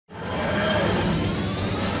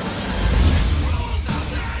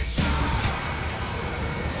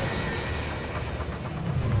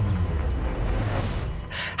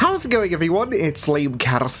How's it going, everyone? It's Liam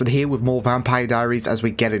Carson here with more Vampire Diaries as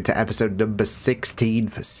we get into episode number 16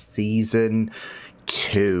 for season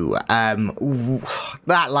 2.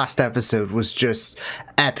 That last episode was just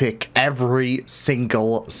epic every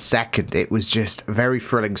single second. It was just very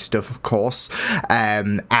thrilling stuff, of course,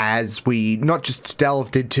 as we not just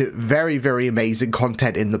delved into very, very amazing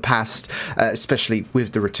content in the past, especially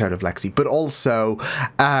with the return of Lexi, but also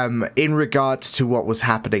in regards to what was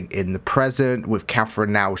happening in the present with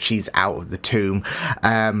Catherine now she's out of the tomb,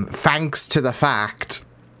 thanks to the fact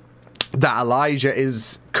that Elijah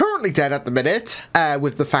is currently dead at the minute,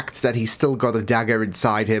 with the fact that he's still got a dagger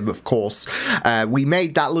inside him, of course. We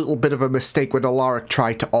made that little bit of a mistake when Alaric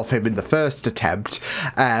tried to off him in the first attempt,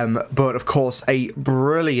 but of course a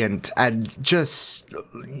brilliant and just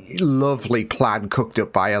lovely plan cooked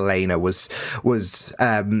up by Elena was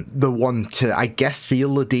the one to, I guess,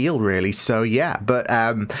 seal the deal, really. So yeah, but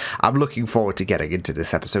I'm looking forward to getting into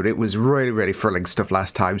this episode. It was really, really thrilling stuff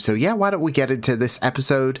last time, so yeah, why don't we get into this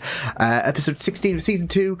episode, episode 16 of season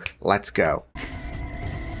 2. Let's go.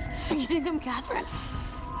 You think I'm Catherine?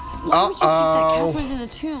 Why would you think that Catherine's in a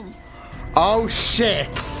tomb? Oh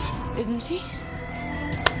shit! Isn't she?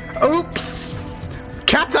 Oops!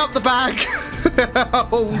 Cat out the bag!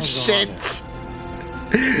 Oh shit!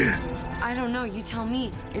 I don't know. You tell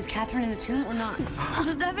me. Is Catherine in the tomb or not?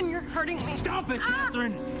 Devin, you're hurting me. Stop it,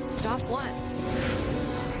 Catherine! Stop what?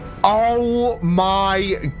 Oh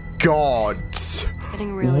my god! It's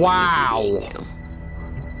getting really wow! easy being you.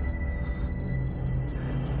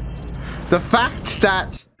 The fact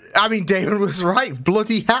that, I mean, David was right,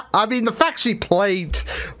 bloody hell. I mean, the fact she played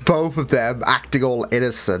both of them acting all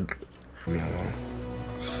innocent.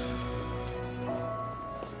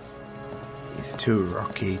 It's too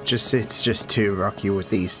rocky. It's just too rocky with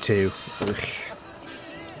these two.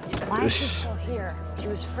 Why is she still here? She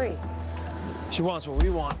was free. She wants what we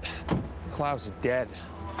want. Klaus is dead.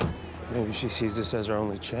 Maybe she sees this as her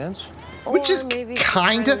only chance. Which is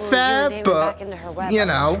kind of fair, but, you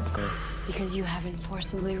know. Because you haven't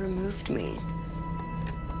forcibly removed me.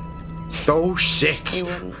 Oh shit. You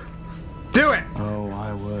wouldn't. Do it! Oh,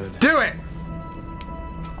 I would. Do it!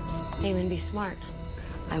 Damon, be smart.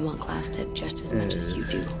 I want Klaus dead just as much as you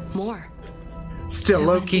do. More. Still,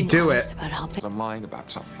 Loki, do it. About helping. I'm lying about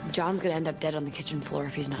something. John's gonna end up dead on the kitchen floor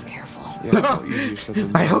if he's not careful. Yeah, well, easier said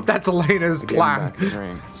than I done. hope that's Elena's plan. Back in the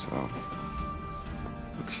ring, so.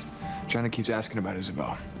 Look, Jenna keeps asking about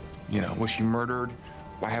Isabel. You know, was she murdered?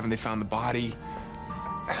 Why haven't they found the body?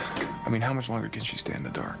 I mean, how much longer can she stay in the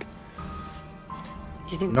dark?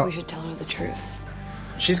 Do you think we should tell her the truth?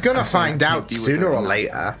 She's gonna find out sooner or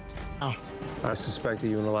later. Oh. I suspect that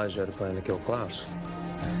you and Elijah had a plan to kill Klaus.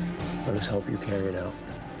 Let us help you carry it out.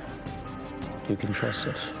 You can trust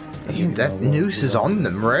us. I mean, that noose is on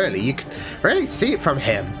them, really. You can really see it from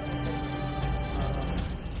him.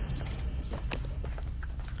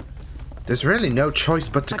 There's really no choice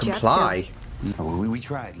but to comply. We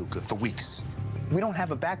tried, Luca, for weeks. We don't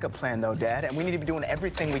have a backup plan, though, Dad, and we need to be doing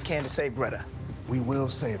everything we can to save Greta. We will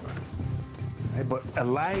save her. Hey, but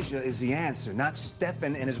Elijah is the answer, not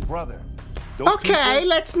Stefan and his brother. Those Okay, people,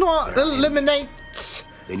 let's not eliminate...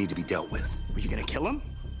 they need to be dealt with. Were you gonna kill him?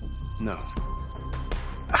 No.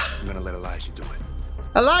 I'm gonna let Elijah do it.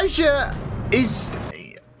 Elijah is...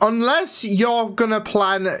 Unless you're gonna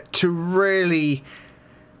plan to really...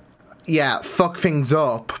 Yeah, fuck things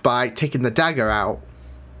up by taking the dagger out.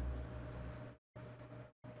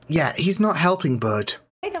 Yeah, he's not helping Bud.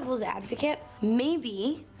 Devil's advocate,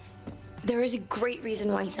 maybe there is a great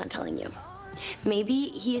reason why he's not telling you. Maybe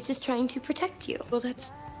he is just trying to protect you. Well,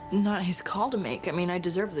 that's not his call to make. I mean, I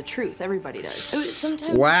deserve the truth. Everybody does.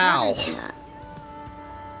 Sometimes wow. It's harder than that.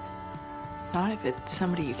 Not if it's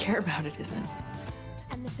somebody you care about, it isn't.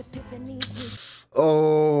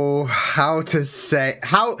 Oh, how to say,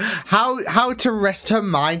 how to rest her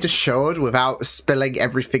mind assured without spilling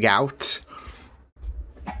everything out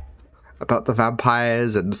about the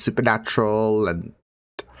vampires and the supernatural and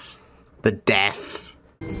the death.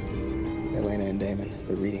 Elena and Damon,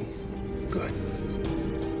 they're reading. Good.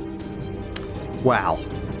 Well,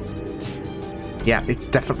 yeah, it's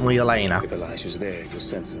definitely Elena. If Elijah's there, you'll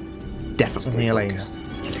sense him. Definitely Stay Elena. focused.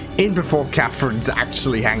 In before Catherine's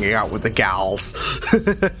actually hanging out with the gals.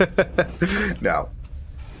 No.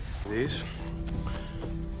 These?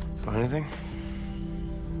 Find anything?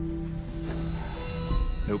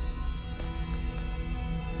 Nope.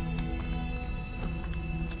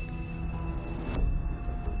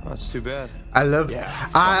 That's too bad. I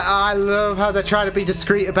love how they're trying to be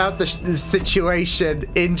discreet about the situation.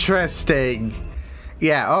 Interesting.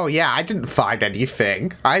 Yeah, oh yeah, I didn't find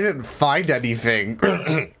anything.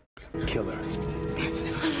 Killer.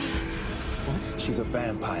 She's a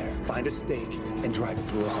vampire. Find a stake and drive it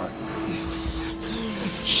through her heart.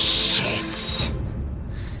 Shit.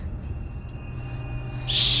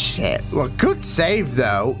 Shit. Well, good save,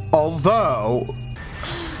 though. Although...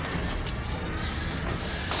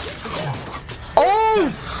 Oh,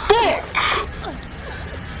 fuck!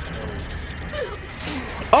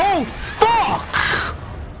 Oh, fuck!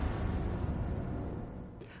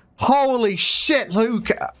 Holy shit, Luke!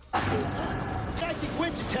 Psychic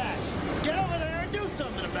witch attack! Get over there and do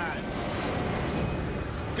something about it!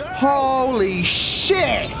 Go! Holy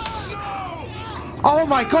shit! Oh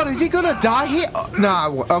my god, is he gonna die here?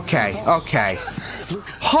 No, okay, okay.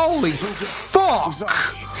 Holy fuck!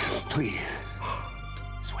 Please.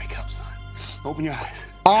 Just wake up, son. Open your eyes.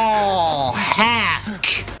 Oh,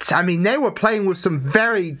 heck! I mean, they were playing with some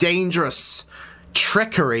very dangerous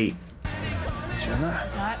trickery. Jenna?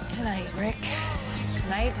 Not tonight, Rick.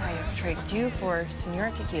 Tonight I have traded you for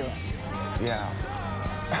Senor Tequila. Yeah.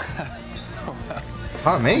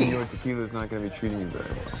 Oh, me? Your tequila's not going to be treating you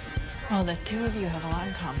very well. Well, the two of you have a lot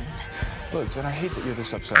in common. Look, Jen, I hate that you're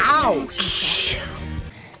this upset. Ouch!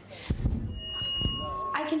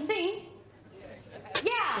 I can sing.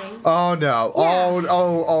 Yeah. Oh no! Yeah.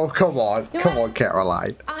 Oh! Come on! You know Come what? on,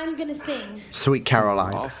 Caroline. I'm gonna sing. Sweet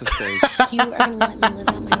Caroline. Off the stage. You are gonna let me live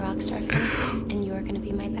out my rock star fantasies, and you are gonna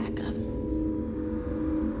be my backup.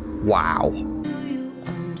 Wow.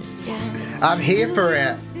 I'm here for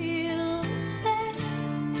it.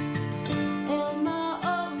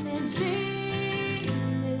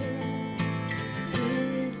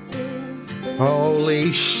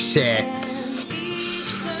 Holy shit.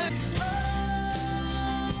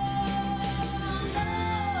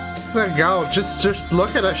 There we go. Just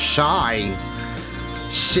look at her shine.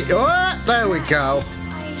 Shit. Oh, there we go.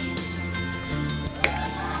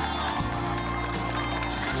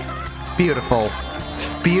 Beautiful.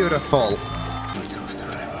 Beautiful.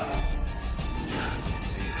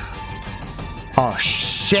 Oh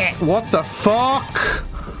shit. What the fuck?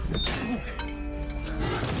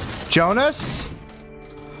 Jonas?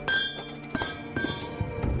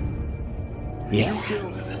 Yeah.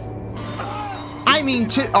 I mean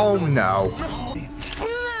to. Oh no.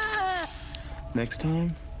 Next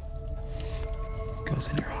time, goes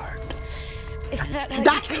in your heart. Is that how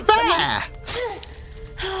That's you treat fair.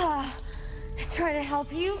 someone? He's trying to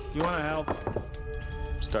help you. You want to help?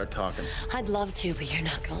 Start talking. I'd love to, but you're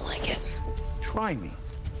not gonna like it. Try me.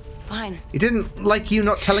 Fine. He didn't like you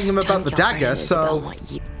not telling him about the John Gilbert dagger, and Isabel so.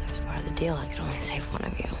 want you. As part of the deal, I could only save one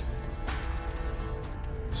of you.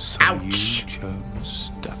 So Ouch. you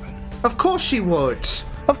chose Stefan. Of course she would.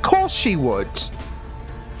 Of course she would.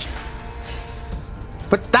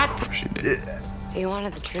 But that. You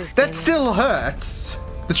wanted the truth. That Damon. still hurts.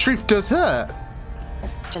 The truth does hurt.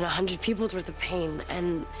 Done 100 people's worth of pain,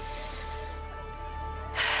 and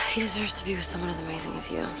he deserves to be with someone as amazing as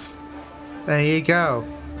you. There you go.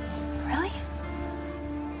 Really?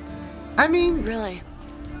 I mean, Really?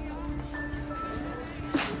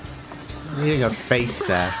 you got a face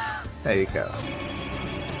there. There you go.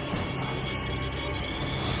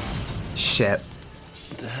 Shit.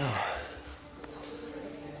 What the hell?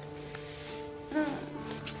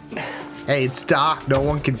 Hey, it's dark. No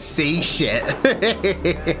one can see shit.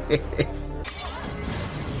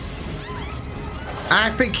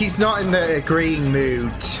 I think he's not in the agreeing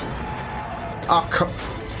mood. Oh,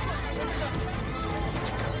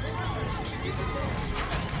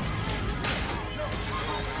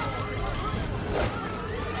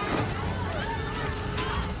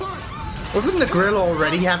 wasn't the grill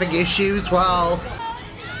already having issues? Well,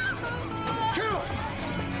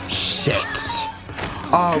 shit.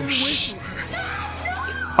 Oh shit.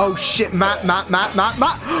 Oh shit, Matt.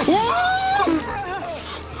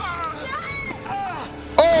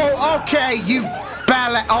 Oh, okay, you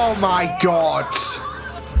ballet. Oh my god.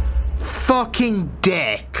 Fucking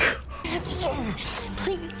dick. Please,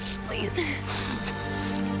 please.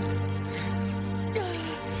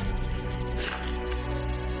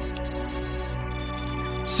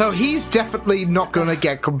 So he's definitely not gonna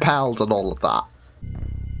get compelled and all of that.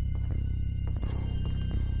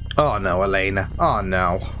 Oh no, Elena. Oh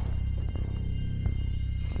no.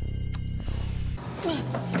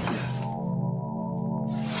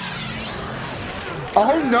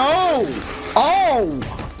 Oh no! Oh!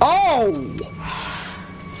 Oh!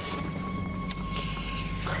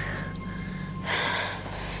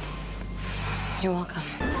 You're welcome.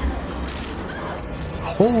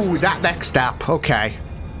 Oh, that next step. Okay.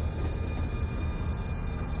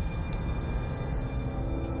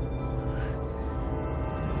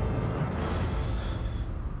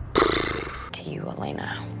 To you,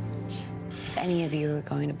 Elena. If any of you are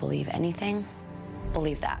going to believe anything,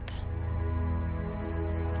 believe that.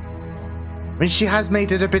 I mean, she has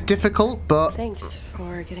made it a bit difficult, but... Thanks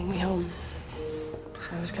for getting me home.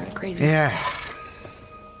 I was kind of crazy. Yeah.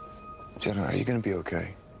 Jenna, are you gonna be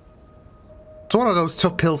okay? It's one of those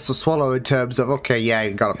tough pills to swallow in terms of, okay, yeah,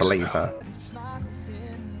 you gotta believe her.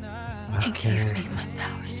 You gave me my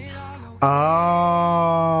powers back.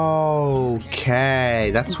 Oh,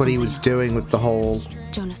 okay. That's what he was doing with the whole...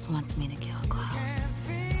 Jonas wants me to kill Klaus.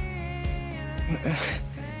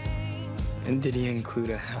 And did he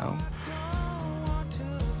include a how?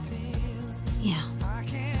 Yeah.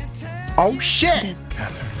 Oh, shit!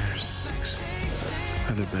 Catherine, there's 6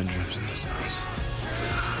 other bedrooms in this house.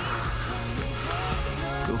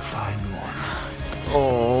 Go find one.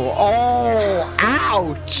 Oh,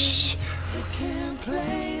 ouch!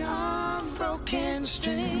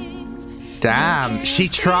 Damn, she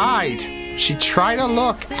tried. She tried to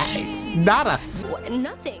look. Nada. What?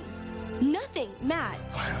 Nothing. Nothing, Matt.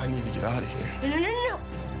 I need to get out of here. No. You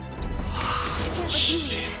can't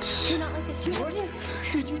Shit. You're not like this. You have to.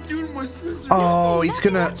 Did you do to my sister? Oh, he's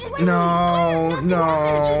gonna... No.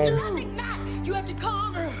 Nothing, Matt. You have to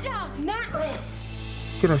calm down, Matt.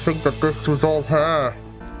 Gonna think that this was all her.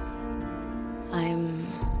 I'm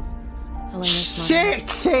Elena's mother.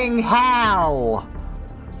 Shitting hell!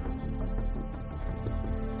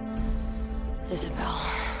 Isabel.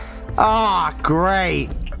 Ah, great.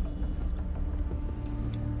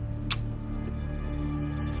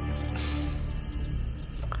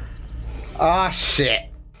 Ah, shit.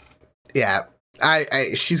 Yeah,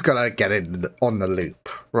 she's gotta get in on the loop,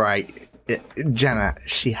 right? Jenna,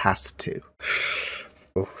 she has to.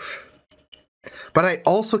 Oof. But I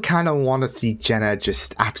also kind of want to see Jenna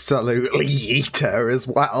just absolutely eat her as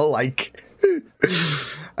well, like...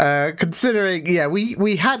 considering, yeah,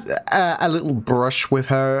 we had a little brush with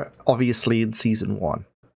her, obviously, in season 1.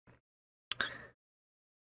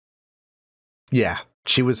 Yeah,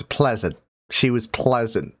 she was pleasant. She was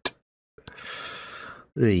pleasant.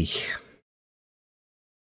 Eey.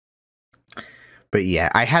 But yeah,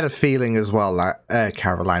 I had a feeling as well that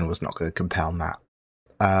Caroline was not going to compel Matt.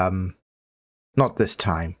 Not this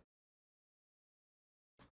time.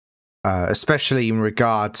 Especially in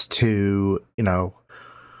regards to, you know,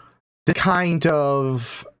 the kind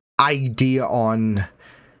of idea on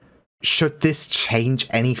should this change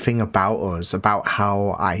anything about us, about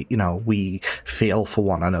how we feel for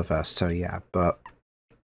one another. So yeah, but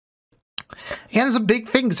yeah, some big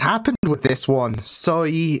things happened with this one. So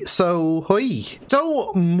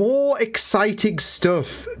more exciting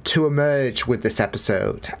stuff to emerge with this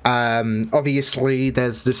episode. Obviously,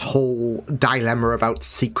 there's this whole dilemma about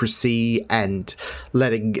secrecy and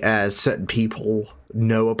letting certain people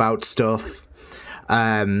know about stuff.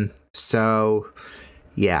 So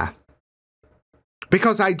yeah,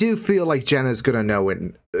 because I do feel like Jenna's gonna know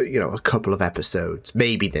in a couple of episodes,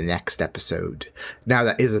 maybe the next episode, now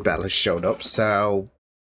that Isabel has shown up. So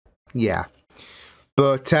yeah,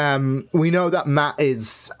 but we know that Matt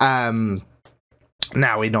is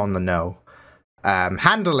now in on the know,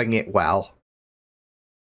 handling it well.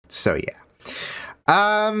 So yeah,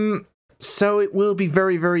 so it will be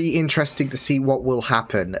very, very interesting to see what will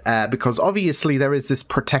happen, because obviously there is this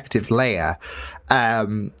protective layer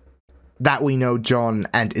that we know John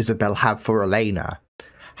and Isabel have for Elena.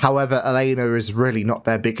 However, Elena is really not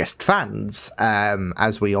their biggest fans,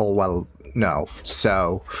 as we all well know.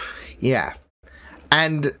 So, yeah.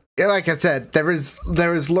 And like I said, there is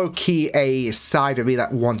low-key a side of me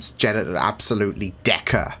that wants Jenna to absolutely deck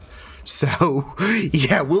her. So,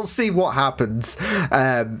 yeah, we'll see what happens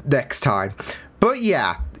next time. But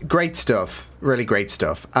yeah, great stuff. Really great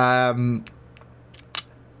stuff.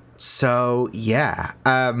 So, yeah.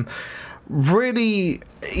 Really,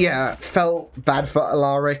 yeah, felt bad for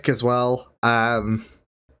Alaric as well,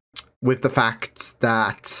 with the fact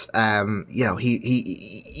that, you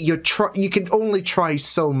can only try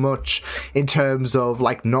so much in terms of,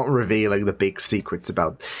 like, not revealing the big secrets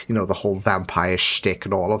about, the whole vampire shtick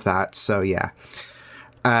and all of that, so yeah.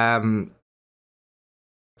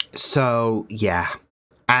 So, yeah.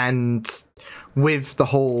 And with the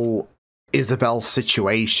whole Isabel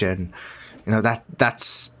situation,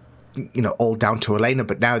 that's all down to Elena,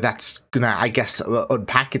 but now that's gonna, I guess,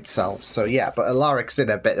 unpack itself. So yeah, but Alaric's in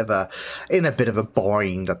a bit of a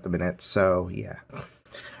bind at the minute. So yeah,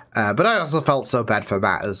 but I also felt so bad for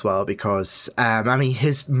Matt as well, because I mean,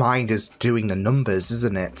 his mind is doing the numbers,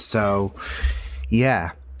 isn't it? So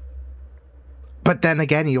yeah. But then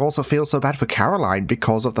again, he also feels so bad for Caroline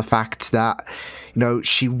because of the fact that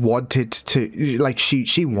she wanted to, like,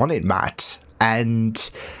 she wanted Matt, and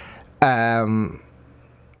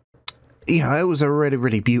you know, it was a really,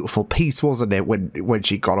 really beautiful piece, wasn't it, when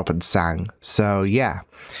she got up and sang? So, yeah.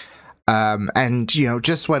 And, you know,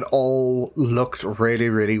 just when all looked really,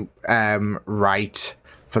 really right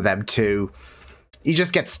for them to, you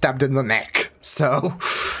just get stabbed in the neck. So,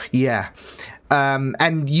 yeah.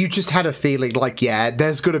 And you just had a feeling like, yeah,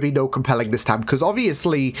 there's going to be no compelling this time, because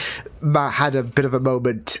obviously Matt had a bit of a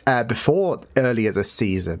moment before earlier this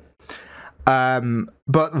season.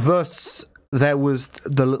 But thus, there was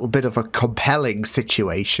the little bit of a compelling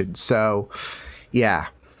situation. So, yeah.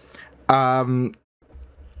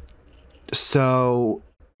 So,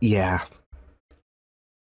 yeah.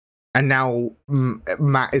 And now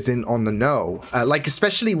Matt isn't on the know. Like,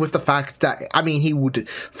 especially with the fact that, I mean, he would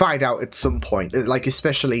find out at some point. Like,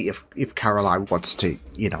 especially if Caroline wants to,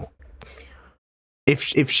 you know,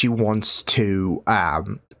 if she wants to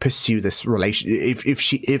pursue this relation,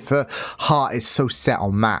 if her heart is so set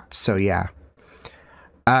on Matt. So, yeah.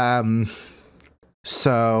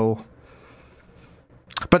 So...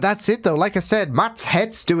 But that's it, though. Like I said, Matt's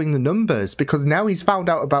head's doing the numbers, because now he's found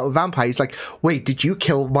out about a vampire. He's like, wait, did you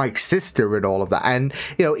kill Mike's sister and all of that? And,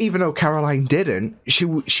 you know, even though Caroline didn't,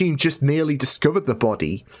 she just merely discovered the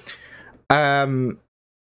body. You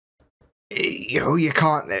know, you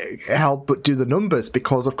can't help but do the numbers,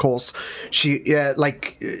 because, of course,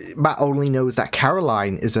 Matt only knows that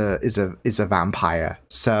Caroline is a vampire.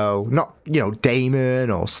 So, not, you know,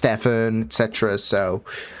 Damon or Stefan, etc. So,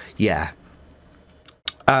 yeah.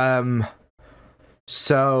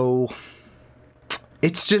 So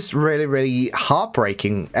it's just really, really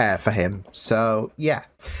heartbreaking for him. So, yeah.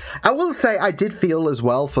 I will say I did feel as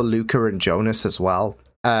well for Luca and Jonas as well.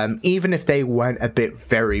 Even if they went a bit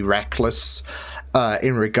very reckless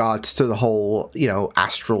in regards to the whole, you know,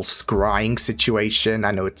 astral scrying situation.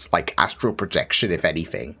 I know it's like astral projection, if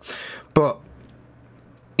anything. But,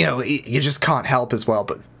 you know, you just can't help as well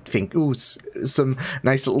but think, ooh, some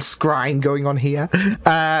nice little scrying going on here.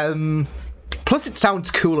 Plus, it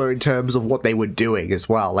sounds cooler in terms of what they were doing as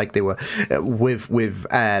well. Like, they were with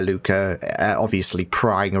Luca, obviously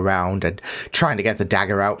prying around and trying to get the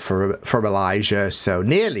dagger out from Elijah. So,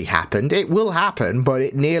 nearly happened. It will happen, but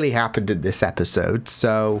it nearly happened in this episode.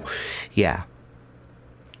 So, yeah.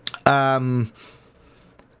 And,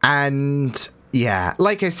 yeah,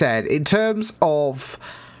 like I said, in terms of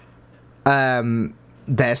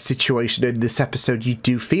their situation in this episode, you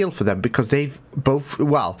do feel for them, because they've both,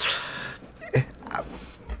 well,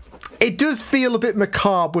 it does feel a bit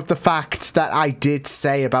macabre with the fact that I did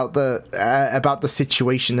say about the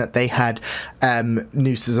situation that they had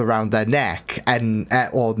nooses around their neck, and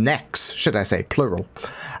or necks, should I say, plural.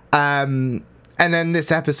 And then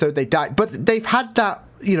this episode they died, but they've had that,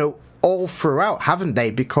 you know, all throughout, haven't they?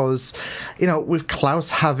 Because, you know, with Klaus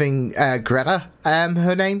having Greta,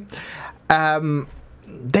 her name,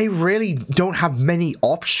 they really don't have many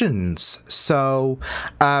options. So,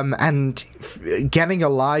 and getting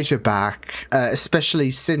Elijah back,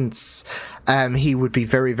 especially since he would be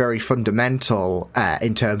very, very fundamental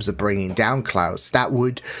in terms of bringing down Klaus, that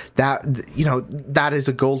is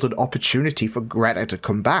a golden opportunity for Greta to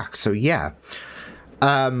come back. So, yeah.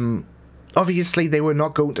 Obviously, they were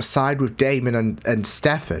not going to side with Damon and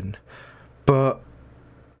Stefan, but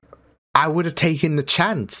I would have taken the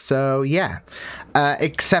chance. So, yeah.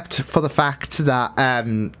 Except for the fact that,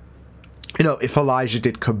 you know, if Elijah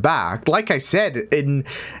did come back, like I said in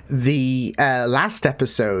the last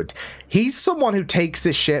episode, he's someone who takes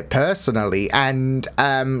this shit personally. And,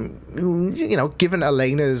 you know, given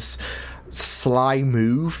Elena's sly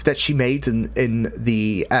move that she made in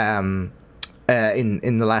the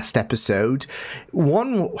last episode,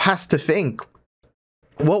 one has to think,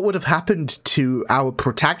 what would have happened to our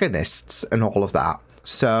protagonists and all of that?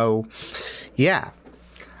 So, yeah.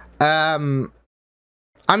 I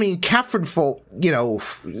mean, Catherine, for, you know,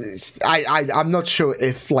 I'm not sure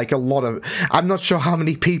if, like, I'm not sure how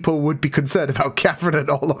many people would be concerned about Catherine and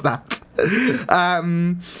all of that.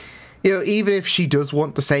 You know, even if she does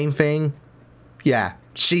want the same thing, yeah,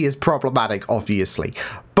 she is problematic, obviously.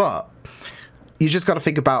 But you just got to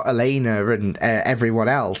think about Elena and everyone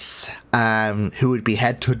else who would be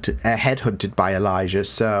headhunted by Elijah.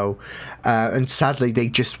 So, and sadly, they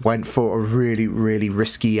just went for a really, really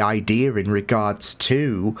risky idea in regards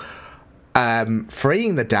to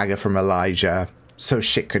freeing the dagger from Elijah so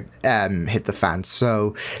shit could hit the fan.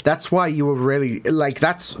 So that's why you were really, like,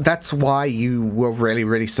 that's why you were really,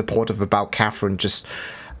 really supportive about Catherine just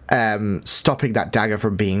stopping that dagger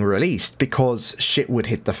from being released, because shit would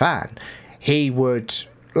hit the fan. He would,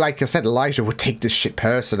 like I said, Elijah would take this shit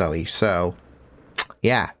personally. So,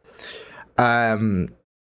 yeah. And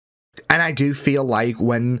I do feel like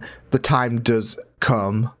when the time does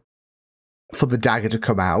come for the dagger to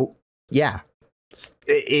come out, yeah,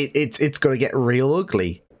 it's going to get real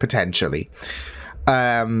ugly, potentially.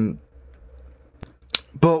 But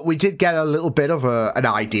we did get a little bit of an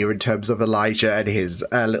idea in terms of Elijah and his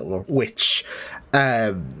little witch,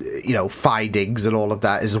 findings and all of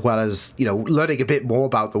that, as well as, learning a bit more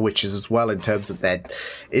about the witches as well in terms of their,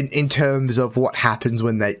 in terms of what happens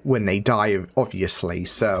when they die, obviously.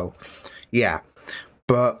 So, yeah.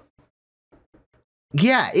 But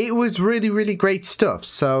yeah, it was really, really great stuff.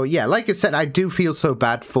 So yeah, like I said, I do feel so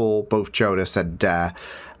bad for both Jonas and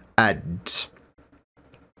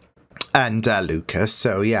Lucas.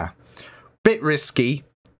 So yeah, bit risky,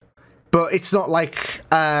 but it's not like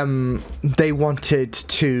they wanted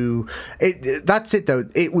to. That's it though.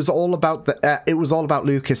 It was all about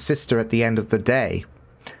Lucas' sister at the end of the day.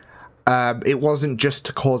 It wasn't just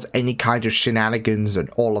to cause any kind of shenanigans and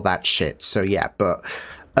all of that shit. So yeah, but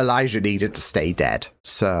Elijah needed to stay dead.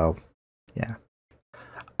 So yeah.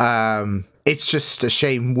 It's just a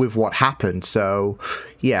shame with what happened. So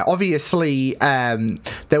yeah, obviously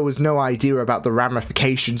there was no idea about the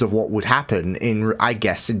ramifications of what would happen in, I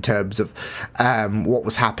guess, in terms of what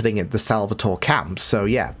was happening at the Salvatore camp. So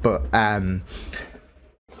yeah, but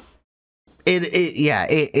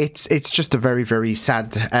it's just a very, very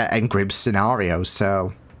sad and grim scenario.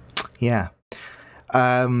 So yeah.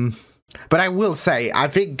 But I will say, I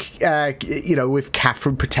think, with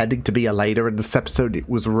Catherine pretending to be Elena in this episode, it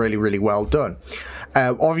was really, really well done.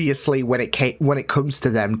 Obviously, when it comes to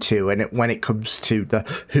them two, and when it comes to the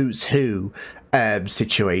who's who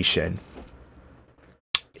situation,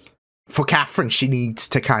 for Catherine, she needs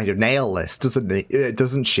to kind of nail this,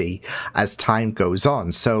 doesn't she, as time goes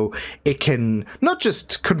on? So it can not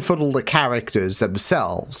just confuddle the characters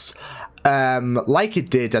themselves, like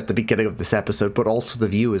it did at the beginning of this episode, but also the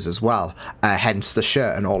viewers as well, hence the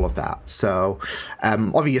shirt and all of that. So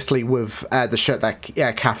obviously with the shirt that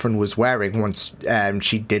Catherine was wearing once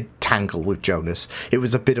she did tangle with Jonas, it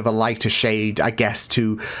was a bit of a lighter shade, I guess,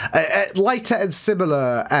 to lighter and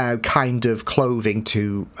similar kind of clothing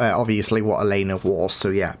to obviously what Elena wore.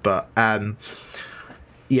 So yeah, but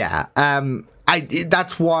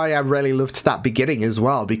that's why I really loved that beginning as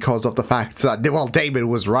well, because of the fact that, well, Damon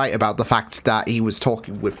was right about the fact that he was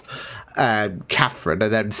talking with Catherine,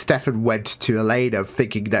 and then Stefan went to Elena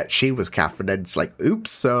thinking that she was Catherine, and it's like,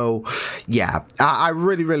 oops. So yeah, I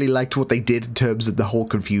really, really liked what they did in terms of the whole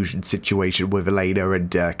confusion situation with Elena and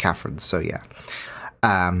Catherine. So yeah.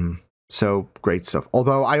 So great stuff.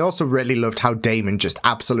 Although I also really loved how Damon just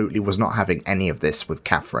absolutely was not having any of this with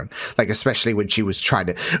Catherine. Like, especially when she was trying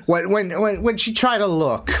to, when she tried to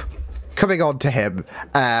look coming on to him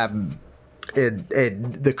in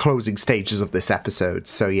the closing stages of this episode.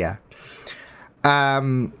 So yeah.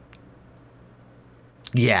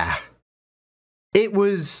 Yeah. It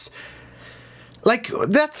was like,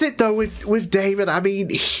 that's it though with Damon. I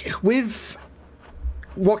mean, with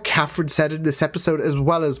what Catherine said in this episode, as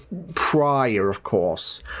well as prior, of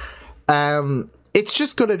course, it's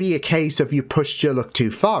just going to be a case of you pushed your luck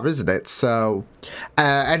too far, isn't it? So,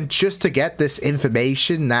 and just to get this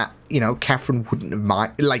information that, Catherine wouldn't have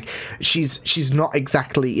mind, like, she's not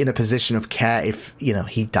exactly in a position of care if,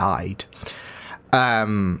 he died.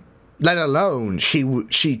 Let alone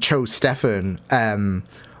she chose Stefan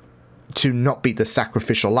to not be the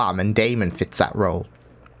sacrificial lamb, and Damon fits that role.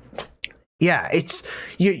 Yeah, it's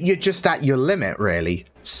you're just at your limit, really.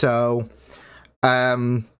 So,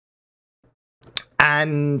 and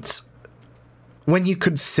when you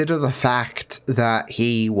consider the fact that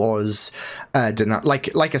he was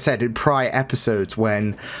like I said in prior episodes,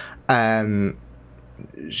 when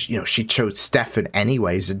she chose Stefan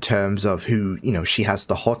anyways in terms of who she has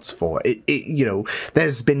the hots for.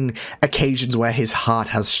 There's been occasions where his heart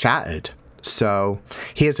has shattered. So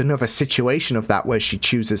here's another situation of that where she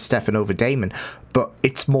chooses Stefan over Damon, but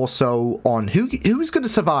it's more so on who's going to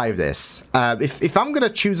survive this. If I'm going to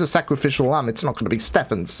choose a sacrificial lamb, it's not going to be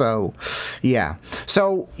Stefan. So yeah.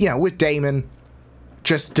 So with Damon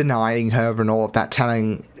just denying her and all of that,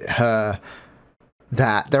 telling her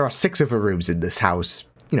that there are 6 other rooms in this house,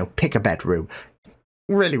 pick a bedroom.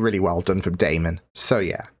 Really, really well done from Damon. So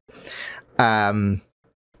yeah.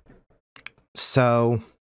 So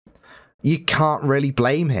you can't really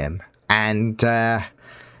blame him, and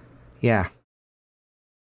yeah,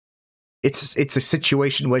 it's a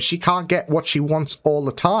situation where she can't get what she wants all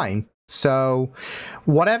the time. So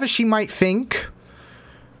whatever she might think,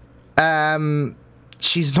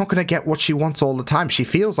 she's not going to get what she wants all the time. She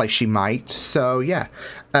feels like she might. So yeah,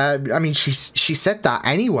 I mean, she said that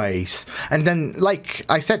anyways, and then, like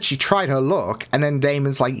I said, she tried her luck, and then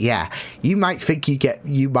Damon's like, yeah, you might think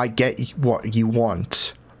you might get what you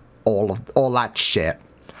want, all that shit.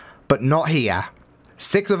 But not here.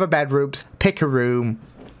 6 other bedrooms, pick a room,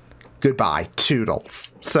 goodbye,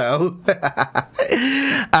 toodles. So,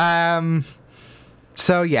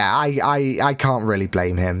 so yeah, I can't really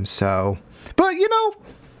blame him, so. But, you know,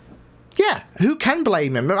 yeah, who can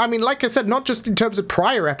blame him? I mean, like I said, not just in terms of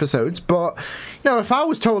prior episodes, but, you know, if I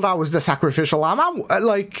was told I was the sacrificial lamb,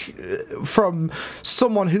 like, from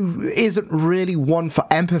someone who isn't really one for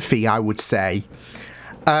empathy, I would say,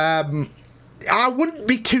 I wouldn't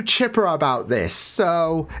be too chipper about this,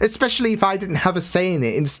 so, especially if I didn't have a say in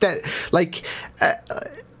it. Instead, like,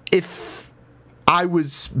 if I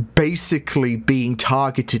was basically being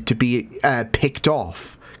targeted to be picked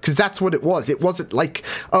off, because that's what it was. It wasn't like,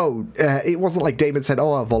 oh, it wasn't like Damon said,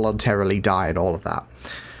 oh, I'll voluntarily die and all of that.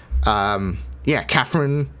 Yeah,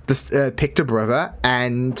 Catherine picked a brother,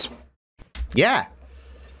 and yeah.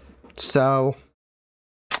 So,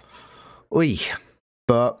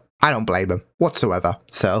 but I don't blame him whatsoever.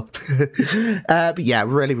 So, but yeah,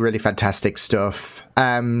 really, really fantastic stuff.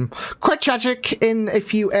 Quite tragic in a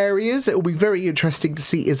few areas. It will be very interesting to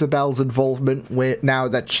see Isabel's involvement now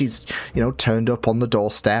that she's, you know, turned up on the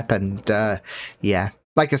doorstep. And yeah,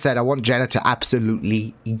 like I said, I want Jenna to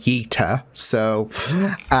absolutely yeet her. So,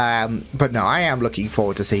 but no, I am looking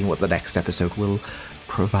forward to seeing what the next episode will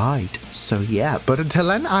provide. So yeah, but until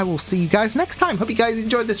then, I will see you guys next time. Hope you guys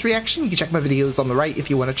enjoyed this reaction. You can check my videos on the right if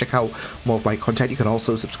you want to check out more of my content. You can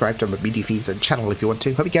also subscribe to my media feeds and channel if you want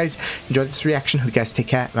to. Hope you guys enjoyed this reaction. Hope you guys take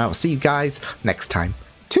care, and I will see you guys next time.